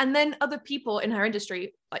wrong. And then other people in her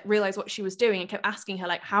industry realized what she was doing and kept asking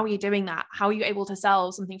her, how are you doing that? How are you able to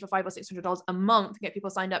sell something for $500 or $600 a month and get people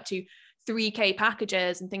signed up to 3K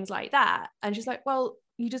packages and things like that? And she's like, well,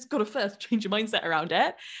 you just got to first change your mindset around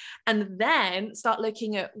it, and then start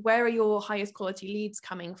looking at where are your highest quality leads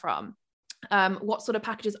coming from. What sort of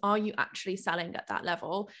packages are you actually selling at that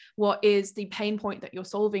level? What is the pain point that you're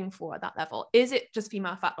solving for at that level? Is it just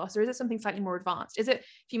female fat loss, or is it something slightly more advanced? Is it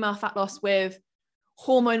female fat loss with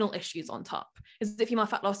hormonal issues on top? Is it female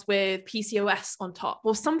fat loss with PCOS on top,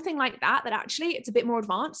 or something like that, that actually it's a bit more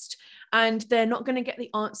advanced and they're not going to get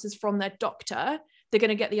the answers from their doctor? They're going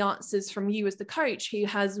to get the answers from you as the coach who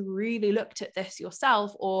has really looked at this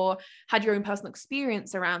yourself or had your own personal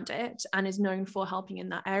experience around it and is known for helping in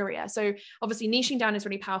that area. So obviously niching down is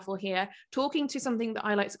really powerful here. Talking to something that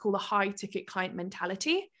I like to call the high ticket client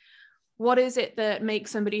mentality. What is it that makes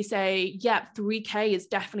somebody say, yeah, 3K is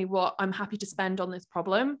definitely what I'm happy to spend on this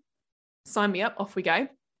problem? Sign me up, off we go.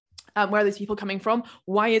 Where are those people coming from?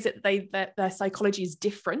 Why is it that their psychology is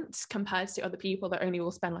different compared to other people that only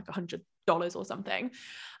will spend $100 or something?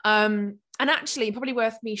 And actually, probably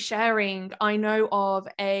worth me sharing, I know of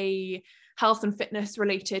a health and fitness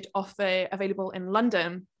related offer available in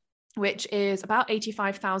London, which is about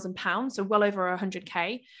 £85,000, so well over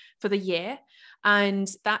 100K for the year. And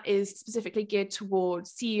that is specifically geared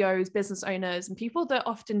towards CEOs, business owners, and people that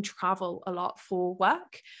often travel a lot for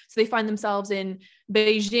work. So they find themselves in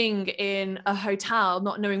Beijing in a hotel,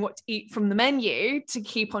 not knowing what to eat from the menu to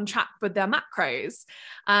keep on track with their macros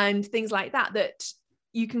and things like that, that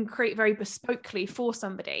you can create very bespokely for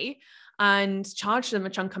somebody. and charge them a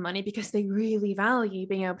chunk of money because they really value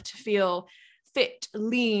being able to feel fit,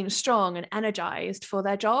 lean, strong, and energized for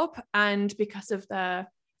their job. And because of their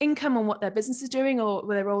income and what their business is doing, or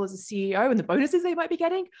their role as a CEO and the bonuses they might be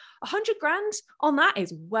getting, 100 grand on that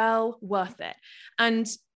is well worth it. And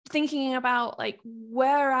thinking about like,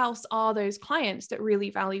 where else are those clients that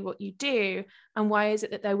really value what you do, and why is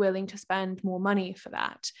it that they're willing to spend more money for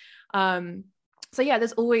that? So yeah,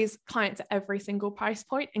 there's always clients at every single price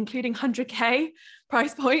point, including 100K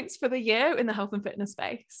price points for the year in the health and fitness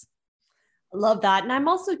space. Love that. And I'm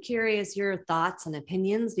also curious your thoughts and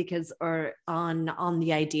opinions, because or on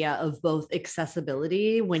the idea of both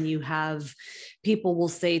accessibility, when you have people will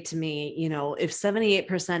say to me, you know, if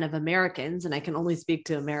 78% of Americans, and I can only speak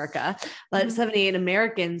to America, but 78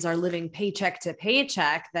 Americans are living paycheck to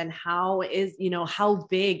paycheck, then how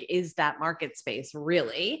big is that market space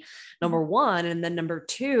really? Number one. And then number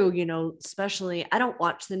two, you know, especially, I don't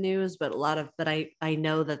watch the news, but I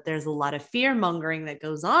know that there's a lot of fear mongering that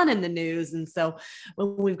goes on in the news. And so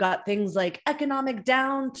when we've got things like economic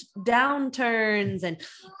downturns and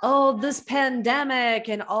this pandemic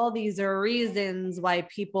and all these are reasons why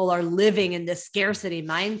people are living in this scarcity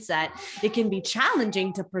mindset, it can be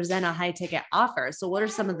challenging to present a high ticket offer. So what are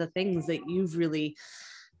some of the things that you've really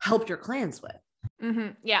helped your clients with?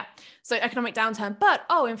 Yeah. So economic downturn, but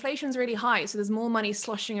inflation's really high. So there's more money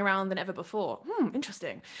sloshing around than ever before.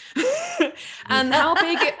 Interesting. And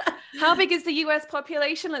how big is the US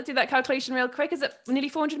population? Let's do that calculation real quick. Is it nearly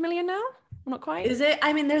 400 million now? Not quite. Is it?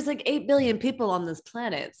 I mean, there's like 8 billion people on this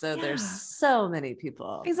planet. So there's so many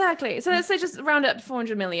people. Exactly. So let's say just round up to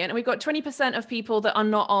 400 million. And we've got 20% of people that are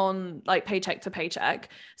not on like paycheck to paycheck.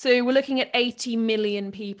 So we're looking at 80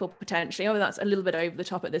 million people potentially. That's a little bit over the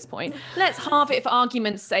top at this point. Let's halve it for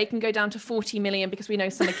argument's sake and go down to 40 million, because we know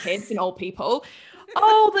some are kids and old people.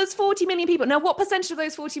 There's 40 million people. Now, what percentage of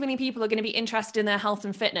those 40 million people are going to be interested in their health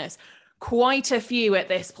and fitness? Quite a few at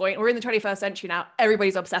this point. We're in the 21st century now.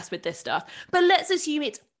 Everybody's obsessed with this stuff. But let's assume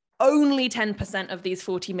it's only 10% of these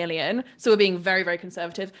 40 million. So we're being very, very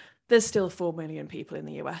conservative. There's still 4 million people in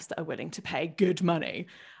the US that are willing to pay good money.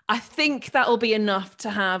 I think that'll be enough to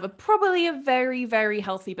have probably a very, very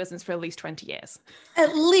healthy business for at least 20 years.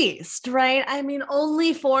 At least, right? I mean,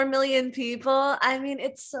 only 4 million people. I mean,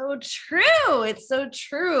 it's so true. It's so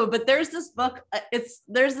true. But there's this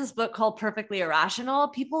book called Perfectly Irrational.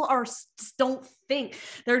 People don't think.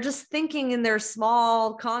 They're just thinking in their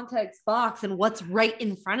small context box and what's right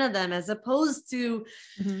in front of them, as opposed to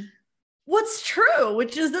what's true,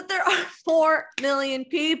 which is that there are 4 million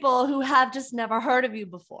people who have just never heard of you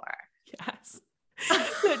before. Yes.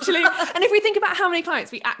 Literally. And if we think about how many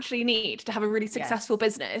clients we actually need to have a really successful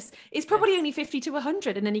business, it's probably only 50 to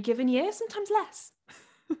 100 in any given year, sometimes less.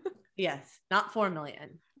 Yes, not 4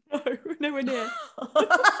 million. No, nowhere near.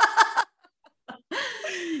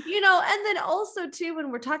 You know, and then also too,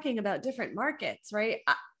 when we're talking about different markets, right?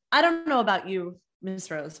 I don't know about you,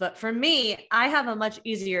 Ms. Rose, but for me, I have a much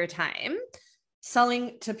easier time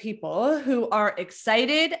selling to people who are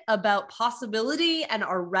excited about possibility and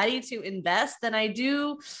are ready to invest than I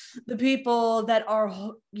do the people that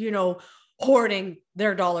are, you know, hoarding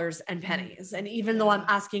their dollars and pennies. And even though I'm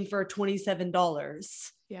asking for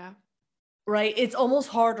 $27, right, it's almost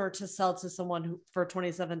harder to sell to someone for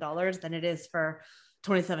 $27 than it is for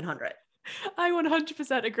 $2,700. I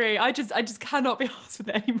 100% agree. I just cannot be asked with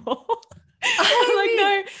it anymore.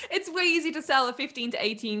 No, it's way easier to sell a 15 to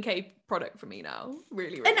 18K product for me now.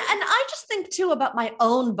 Really. And I just think too about my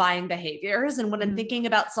own buying behaviors. And when I'm thinking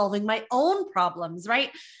about solving my own problems, right?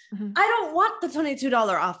 I don't want the $22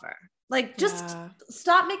 offer. Like, just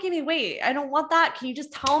stop making me wait. I don't want that. Can you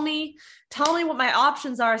just tell me what my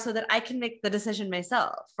options are so that I can make the decision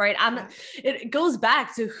myself, right? It goes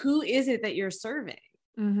back to, who is it that you're serving?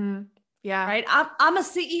 Yeah. Right. I'm a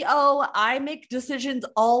CEO. I make decisions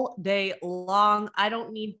all day long. I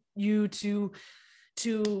don't need you to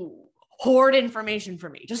hoard information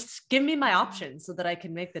for me. Just give me my options so that I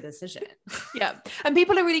can make the decision. Yeah. And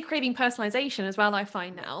people are really craving personalization as well, I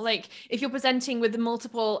find now. Like, if you're presenting with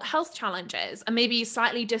multiple health challenges and maybe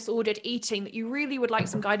slightly disordered eating that you really would like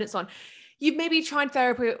some guidance on, you've maybe tried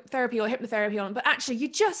therapy or hypnotherapy on, but actually you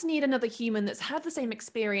just need another human that's had the same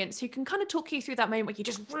experience who can kind of talk you through that moment where you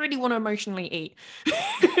just really want to emotionally eat.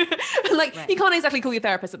 You can't exactly call your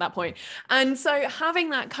therapist at that point. And so having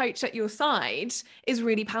that coach at your side is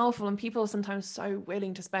really powerful, and people are sometimes so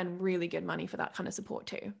willing to spend really good money for that kind of support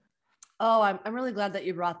too. Oh, I'm really glad that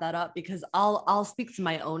you brought that up, because I'll speak to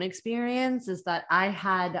my own experience. Is that I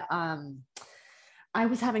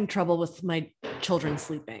was having trouble with my children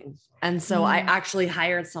sleeping. And so I actually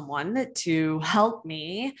hired someone to help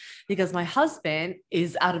me because my husband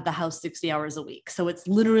is out of the house 60 hours a week. So it's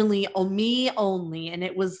literally me only. And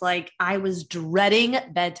it was like, I was dreading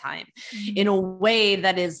bedtime in a way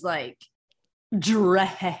that is like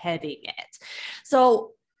dreading it.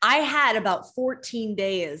 So I had about 14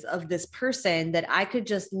 days of this person that I could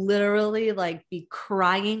just literally like be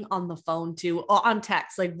crying on the phone to, on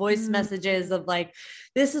text, like voice messages of like,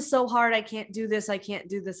 this is so hard. I can't do this. I can't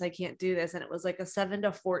do this. I can't do this. And it was like a 7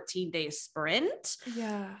 to 14 day sprint.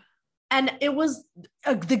 Yeah. And it was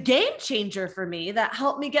the game changer for me that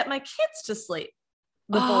helped me get my kids to sleep.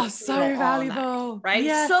 So valuable, night, right?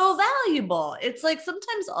 Yes. So valuable. It's like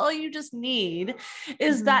sometimes all you just need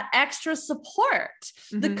is that extra support,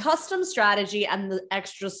 the custom strategy and the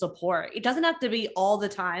extra support. It doesn't have to be all the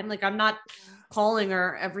time. Like I'm not calling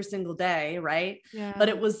her every single day, right? Yeah. But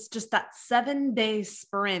it was just that 7-day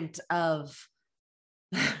sprint of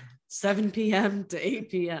 7 p.m. to 8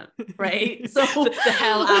 p.m. Right? So the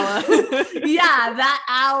hell hour. Yeah, that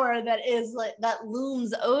hour that is like, that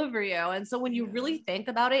looms over you. And so when you really think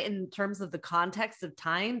about it in terms of the context of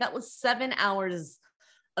time, that was 7 hours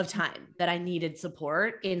of time that I needed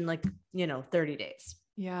support in like, 30 days.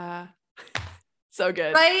 Yeah. So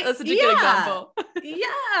good. Right? That's such a good example.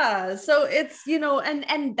 Yeah. So it's,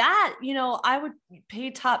 and that, I would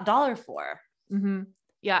pay top dollar for. Mm-hmm.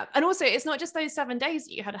 Yeah. And also it's not just those 7 days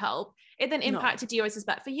that you had help. It then impacted you, I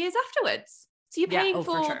suspect, for years afterwards. So you're paying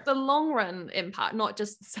for the long run impact, not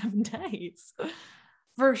just the 7 days.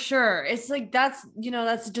 For sure. It's like, that's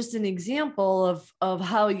just an example of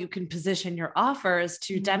how you can position your offers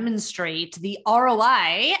to demonstrate the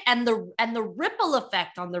ROI and the ripple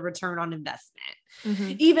effect on the return on investment.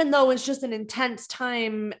 Even though it's just an intense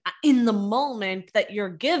time in the moment that you're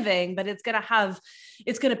giving, but it's going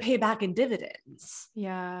to pay back in dividends.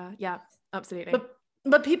 Yeah. Yeah, absolutely.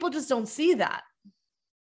 But people just don't see that.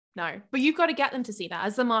 No, but you've got to get them to see that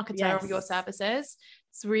as the marketer of your services.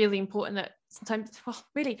 It's really important that sometimes,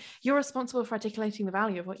 really, you're responsible for articulating the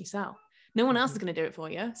value of what you sell. No one else is going to do it for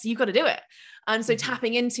you. So you've got to do it. And so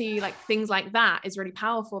tapping into like things like that is really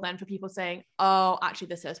powerful then for people saying, oh, actually,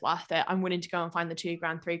 this is worth it. I'm willing to go and find the $2,000,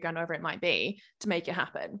 $3,000, whatever it might be to make it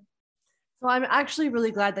happen. So I'm actually really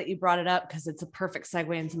glad that you brought it up because it's a perfect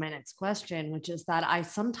segue into my next question, which is that I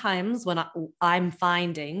sometimes I'm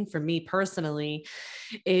finding for me personally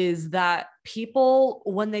is that people,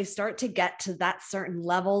 when they start to get to that certain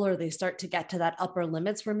level or they start to get to that upper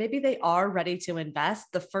limits where maybe they are ready to invest,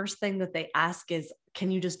 the first thing that they ask is, can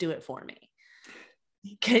you just do it for me?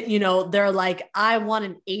 They're like, I want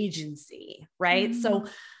an agency, right? So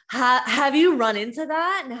have you run into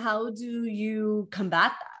that and how do you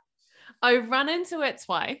combat that? I ran into it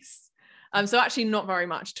twice. So actually not very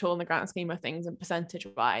much at all in the grand scheme of things and percentage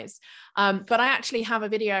wise. But I actually have a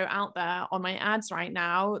video out there on my ads right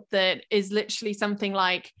now that is literally something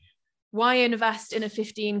like, why invest in a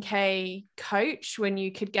 15K coach when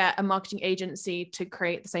you could get a marketing agency to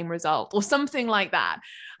create the same result or something like that.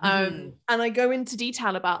 And I go into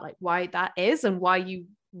detail about like why that is and why you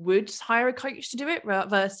would hire a coach to do it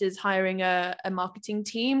versus hiring a marketing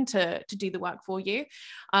team to do the work for you.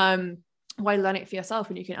 Why learn it for yourself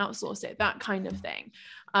when you can outsource it, that kind of thing.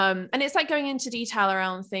 And it's like going into detail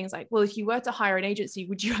around things like, well, if you were to hire an agency,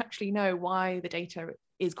 would you actually know why the data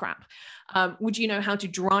is crap? Would you know how to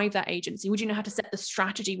drive that agency? Would you know how to set the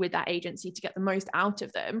strategy with that agency to get the most out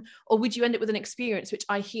of them? Or would you end up with an experience, which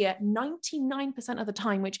I hear 99% of the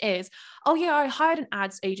time, which is, oh yeah, I hired an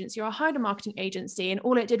ads agency or I hired a marketing agency and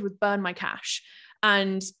all it did was burn my cash.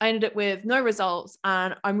 And I ended up with no results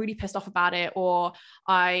and I'm really pissed off about it, or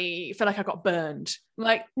I feel like I got burned. I'm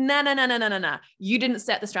like, no. You didn't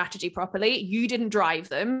set the strategy properly. You didn't drive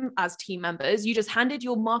them as team members. You just handed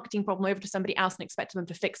your marketing problem over to somebody else and expected them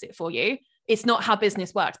to fix it for you. It's not how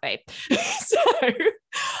business works, babe. So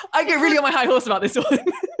I get really on my high horse about this one.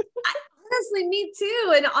 Honestly, me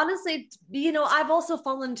too. And honestly, I've also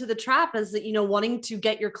fallen into the trap as wanting to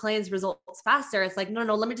get your clients results faster. It's like, no,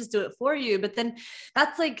 let me just do it for you. But then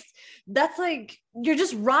that's like, you're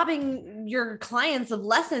just robbing your clients of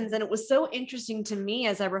lessons. And it was so interesting to me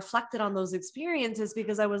as I reflected on those experiences,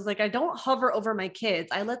 because I was like, I don't hover over my kids.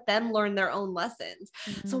 I let them learn their own lessons.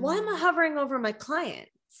 So why am I hovering over my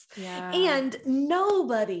clients? Yeah. And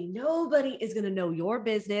nobody is going to know your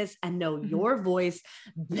business and know your voice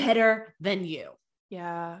better than you.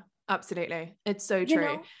 Yeah, Absolutely. It's so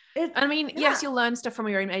true. I mean, yes, you'll learn stuff from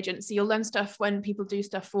your own agency. You'll learn stuff when people do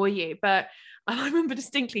stuff for you. But I remember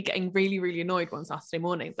distinctly getting really, really annoyed one Saturday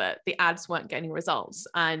morning that the ads weren't getting results.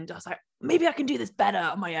 And I was like, maybe I can do this better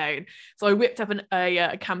on my own. So I whipped up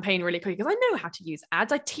a campaign really quickly because I know how to use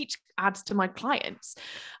ads. I teach ads to my clients.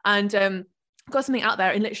 And got something out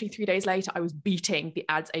there, and literally 3 days later, I was beating the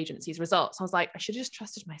ads agency's results. I was like, I should have just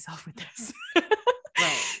trusted myself with this.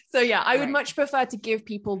 Right. So yeah, I would much prefer to give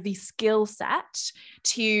people the skill set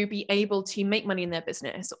to be able to make money in their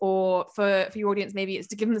business, or for your audience, maybe it's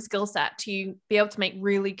to give them the skill set to be able to make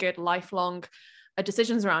really good lifelong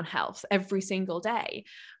decisions around health every single day,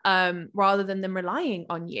 rather than them relying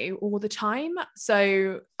on you all the time.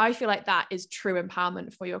 So I feel like that is true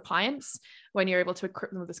empowerment for your clients, when you're able to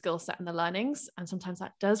equip them with the skill set and the learnings. And sometimes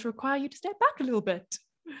that does require you to step back a little bit.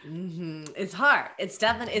 It's hard. It's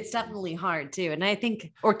definitely hard too. And I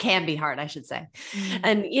think, or can be hard, I should say.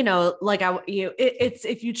 And, like it's,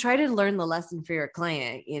 if you try to learn the lesson for your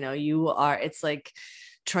client, it's like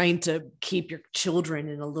trying to keep your children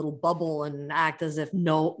in a little bubble and act as if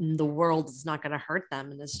the world is not going to hurt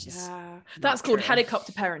them. And it's just, that's called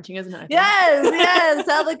helicopter parenting, isn't it? Yes.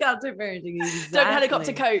 Helicopter parenting. Exactly. Don't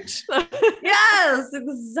helicopter coach. Yes,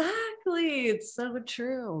 exactly. It's so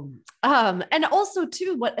true. And also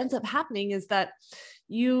too, what ends up happening is that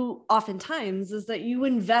you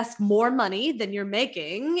invest more money than you're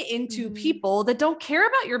making into people that don't care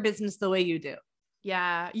about your business the way you do.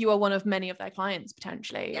 Yeah, you are one of many of their clients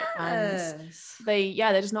potentially. Yes. And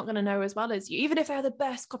they're just not going to know as well as you. Even if they're the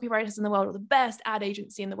best copywriters in the world or the best ad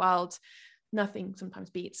agency in the world, nothing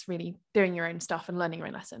sometimes beats really doing your own stuff and learning your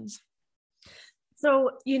own lessons.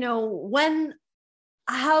 So,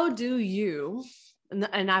 how do you,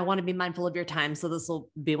 and I want to be mindful of your time, so this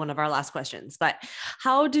will be one of our last questions, but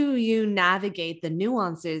how do you navigate the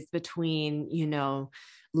nuances between,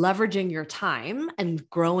 leveraging your time and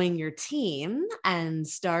growing your team and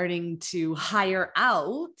starting to hire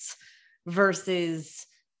out versus,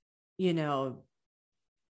 doing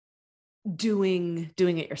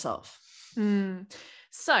it yourself?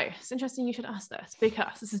 So it's interesting you should ask this,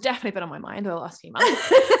 because this has definitely been on my mind the last few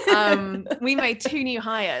months. We made 2 new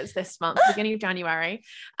hires this month, beginning of January,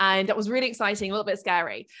 and that was really exciting, a little bit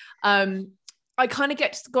scary. I kind of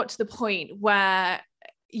got to the point where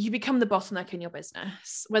you become the bottleneck in your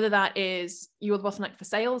business, whether that is you're the bottleneck for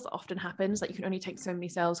sales. That often happens, that you can only take so many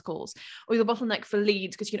sales calls, or you're the bottleneck for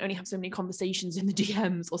leads because you can only have so many conversations in the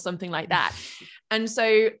DMs or something like that. And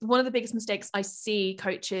so one of the biggest mistakes I see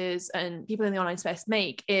coaches and people in the online space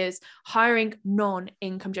make is hiring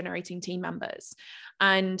non-income generating team members.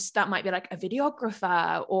 And that might be like a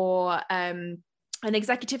videographer or an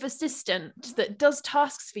executive assistant that does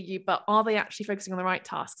tasks for you, but are they actually focusing on the right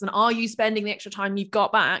tasks? And are you spending the extra time you've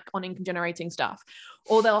got back on income generating stuff?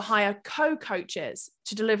 Or they'll hire co-coaches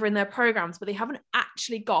to deliver in their programs, but they haven't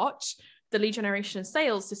actually got the lead generation and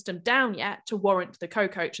sales system down yet to warrant the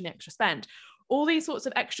co-coach and the extra spend. All these sorts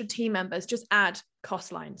of extra team members just add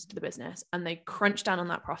cost lines to the business, and they crunch down on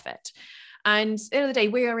that profit. And at the end of the day,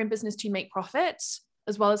 we are in business to make profit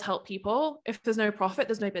as well as help people. If there's no profit,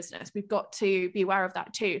 there's no business. We've got to be aware of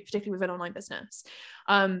that too, particularly with an online business.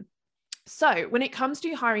 So when it comes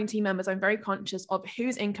to hiring team members, I'm very conscious of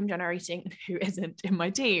who's income generating and who isn't in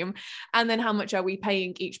my team. And then how much are we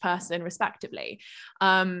paying each person respectively?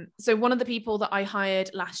 So one of the people that I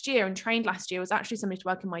hired last year and trained last year was actually somebody to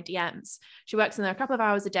work in my DMs. She works in there a couple of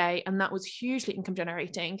hours a day, and that was hugely income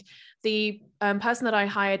generating. The person that I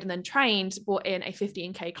hired and then trained brought in a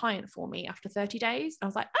 15K client for me after 30 days. I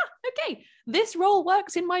was like, okay, this role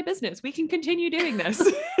works in my business. We can continue doing this.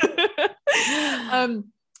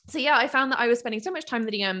 So yeah, I found that I was spending so much time in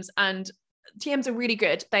the DMs, and DMs are really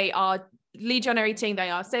good. They are lead generating, they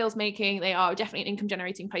are sales making, they are definitely an income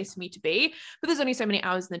generating place for me to be, but there's only so many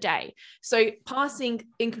hours in the day. So passing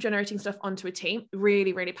income generating stuff onto a team,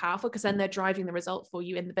 really, really powerful, because then they're driving the result for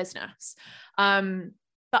you in the business.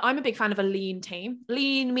 But I'm a big fan of a lean team,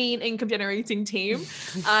 lean, mean, income generating team,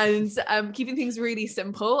 and keeping things really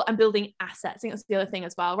simple and building assets. I think that's the other thing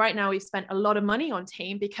as well. Right now, we've spent a lot of money on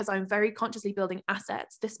team because I'm very consciously building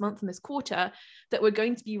assets this month and this quarter that we're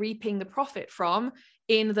going to be reaping the profit from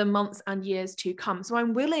in the months and years to come. So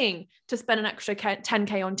I'm willing to spend an extra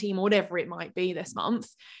 10K on team or whatever it might be this month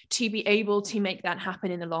to be able to make that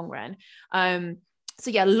happen in the long run. So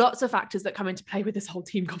yeah, lots of factors that come into play with this whole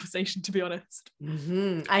team conversation, to be honest.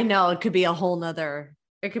 Mm-hmm. I know it could be a whole nother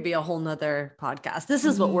podcast. This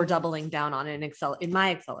is what we're doubling down on in my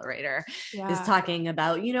accelerator, is talking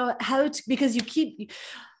about, how to, because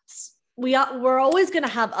we're always going to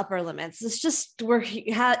have upper limits. It's just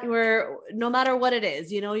we're no matter what it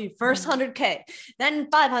is, you first 100K, then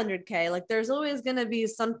 500K. Like there's always going to be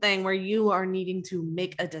something where you are needing to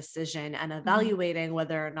make a decision and evaluating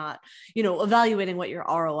whether or not, evaluating what your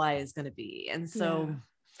ROI is going to be. And so,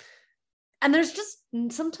 and there's just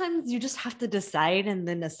sometimes you just have to decide and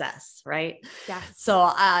then assess, right? Yeah. So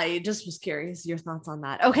I just was curious your thoughts on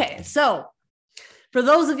that. Okay, so for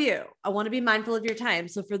those of you, I want to be mindful of your time.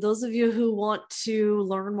 So for those of you who want to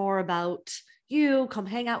learn more about you, come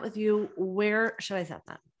hang out with you, where should I set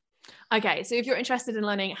them? Okay, so if you're interested in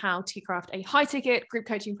learning how to craft a high ticket group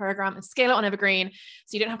coaching program and scale it on Evergreen,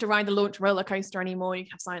 so you don't have to ride the launch roller coaster anymore, you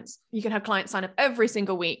can have clients sign up every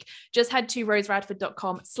single week, just head to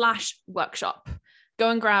roseradford.com/workshop.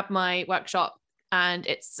 Go and grab my workshop. And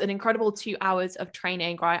it's an incredible 2 hours of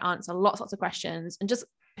training where I answer lots of questions and just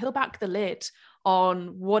peel back the lid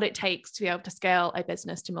on what it takes to be able to scale a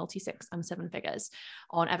business to multi-6 and 7 figures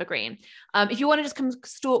on Evergreen. If you want to just come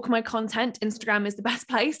stalk my content, Instagram is the best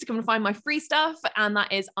place to come and find my free stuff. And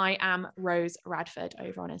that is I am Rose Radford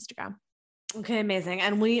over on Instagram. Okay, amazing.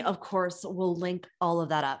 And we, of course, will link all of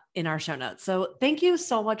that up in our show notes. So thank you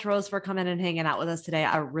so much, Rose, for coming and hanging out with us today.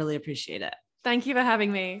 I really appreciate it. Thank you for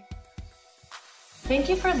having me. Thank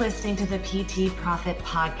you for listening to the PT Profit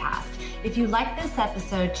Podcast. If you like this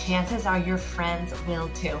episode, chances are your friends will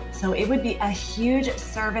too. So it would be a huge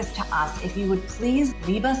service to us if you would please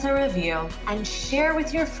leave us a review and share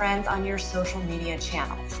with your friends on your social media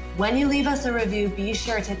channels. When you leave us a review, be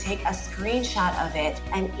sure to take a screenshot of it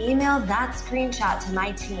and email that screenshot to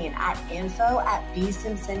my team at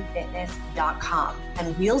info@bsimpsonfitness.com.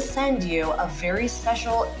 And we'll send you a very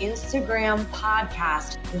special Instagram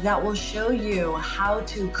podcast that will show you how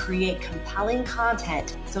to create compelling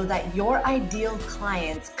content so that your ideal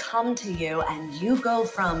clients come to you and you go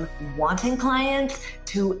from wanting clients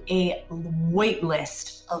to a wait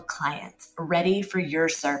list of clients ready for your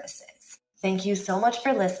services. Thank you so much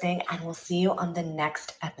for listening, and we'll see you on the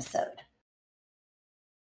next episode.